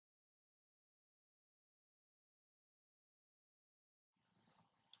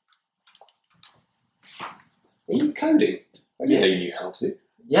Are you coding? I didn't know you knew how to.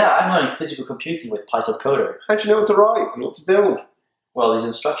 Yeah, I'm learning physical computing with pi-topCODER. How do you know what to write and what to build? Well, these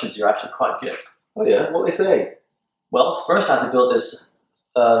instructions are actually quite good. Oh yeah, what they say? Well, first I have to build this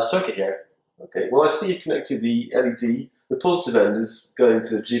circuit here. Okay, well I see you've connected the LED, the positive end is going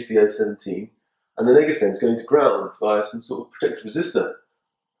to GPO17, and the negative end is going to ground via some sort of protective resistor.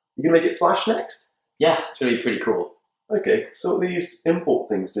 You're going to make it flash next? Yeah, it's going to be pretty cool. Okay, so what are these import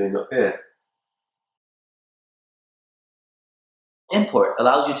things doing up here? Import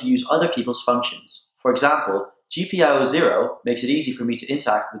allows you to use other people's functions. For example, GPIO0 makes it easy for me to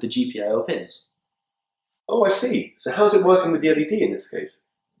interact with the GPIO pins. Oh, I see. So how's it working with the LED in this case?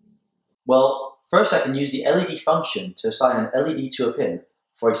 Well, first I can use the LED function to assign an LED to a pin.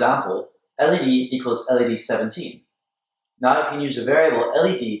 For example, LED equals LED 17. Now I can use the variable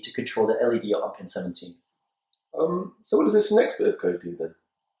LED to control the LED on pin 17. So what does this next bit of code do then?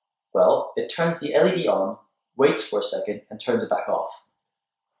 Well, it turns the LED on, waits for a second, and turns it back off.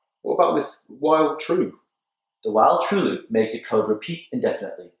 What about this while true? The while true loop makes the code repeat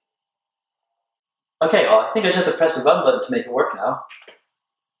indefinitely. Okay, well, I think I just have to press the run button to make it work now.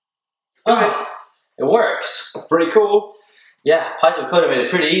 Oh, it works. That's pretty cool. Yeah, pi-topCODER made it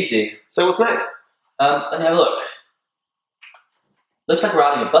pretty easy. So what's next? Let me have a look. Looks like we're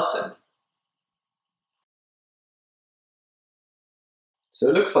adding a button. So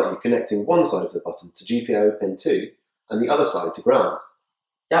it looks like you're connecting one side of the button to GPIO pin 2 and the other side to ground.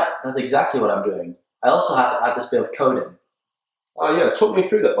 Yeah, that's exactly what I'm doing. I also have to add this bit of code in. Oh yeah, talk me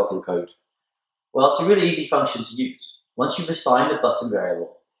through that button code. Well, it's a really easy function to use. Once you've assigned a button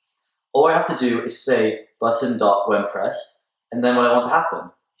variable, all I have to do is say button.whenPressed, and then what I want to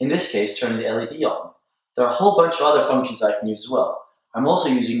happen. In this case, turn the LED on. There are a whole bunch of other functions I can use as well. I'm also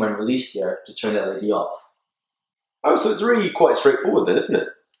using whenReleased here to turn the LED off. Oh, so it's really quite straightforward then, isn't it?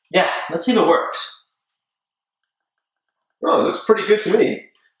 Yeah, let's see if it works. Oh, it looks pretty good to me.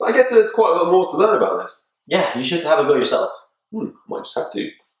 But I guess there's quite a lot more to learn about this. Yeah, you should have a go yourself. Might just have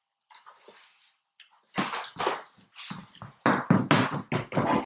to.